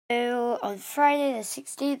So on Friday the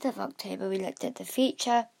 16th of October we looked at the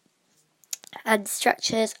feature and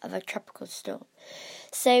structures of a tropical storm.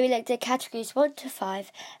 So we looked at categories 1 to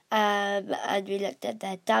 5 and we looked at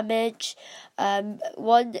their damage. 1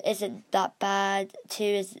 isn't that bad, 2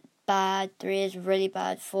 is bad, 3 is really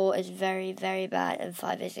bad, 4 is very, very bad, and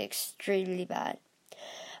 5 is extremely bad.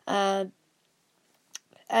 And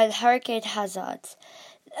hurricane hazards.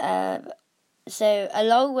 So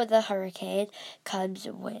along with the hurricane comes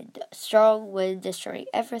wind. Strong wind destroying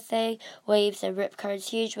everything, waves and rip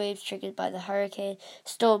currents, huge waves triggered by the hurricane,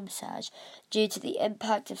 storm surge. Due to the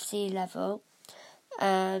impact of sea level,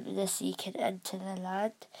 the sea can enter the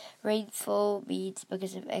land. Rainfall means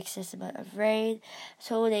because of excess amount of rain.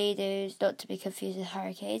 Tornadoes, not to be confused with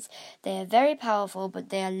hurricanes. They are very powerful, but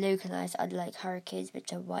they are localized, unlike hurricanes,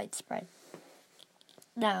 which are widespread.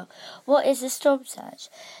 Now, what is a storm surge?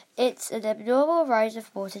 It's an abnormal rise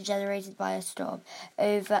of water generated by a storm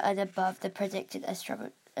over and above the predicted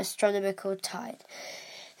astronomical tide.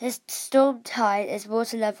 This storm tide is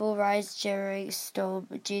water level rise during storm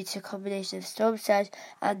due to a combination of storm surge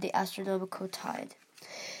and the astronomical tide.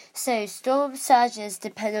 So storm surges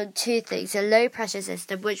depend on two things: a low pressure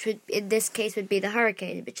system, which would in this case would be the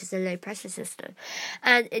hurricane, which is a low pressure system,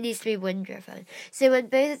 and it needs to be wind driven. So when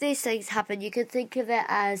both of these things happen, you can think of it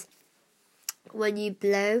as when you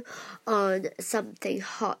blow on something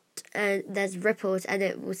hot and there's ripples and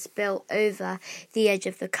it will spill over the edge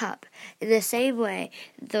of the cup. In the same way,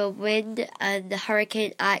 the wind and the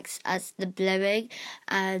hurricane acts as the blowing,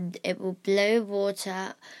 and it will blow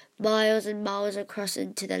water miles and miles across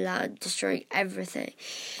into the land, destroying everything.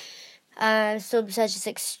 Storm surge is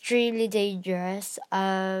extremely dangerous.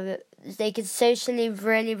 They can socially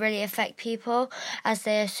really, really affect people, as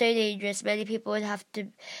they are so dangerous. Many people would have to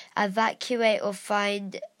evacuate or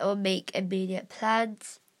find or make immediate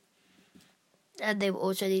plans. And they will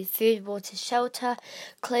also need food, water, shelter,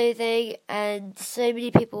 clothing, and so many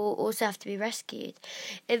people will also have to be rescued.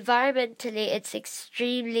 Environmentally, it's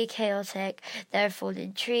extremely chaotic. There are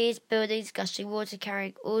fallen trees, buildings, gushing water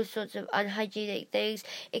carrying all sorts of unhygienic things.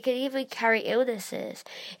 It can even carry illnesses.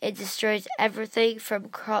 It destroys everything from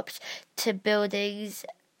crops to buildings.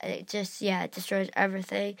 It destroys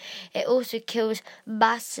everything. It also kills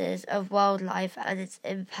masses of wildlife, and its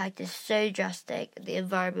impact is so drastic, the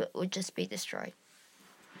environment will just be destroyed.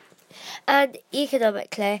 And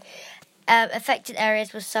economically, affected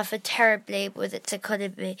areas will suffer terribly with its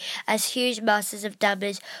economy, as huge masses of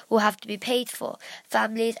damage will have to be paid for.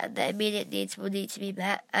 Families and their immediate needs will need to be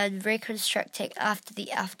met, and reconstructing after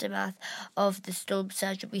the aftermath of the storm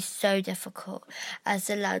surge will be so difficult, as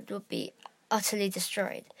the land will be utterly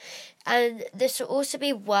destroyed. And this will also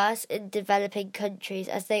be worse in developing countries,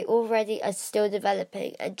 as they already are still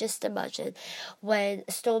developing. And just imagine when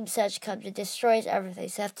a storm surge comes and destroys everything,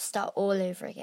 so they have to start all over again.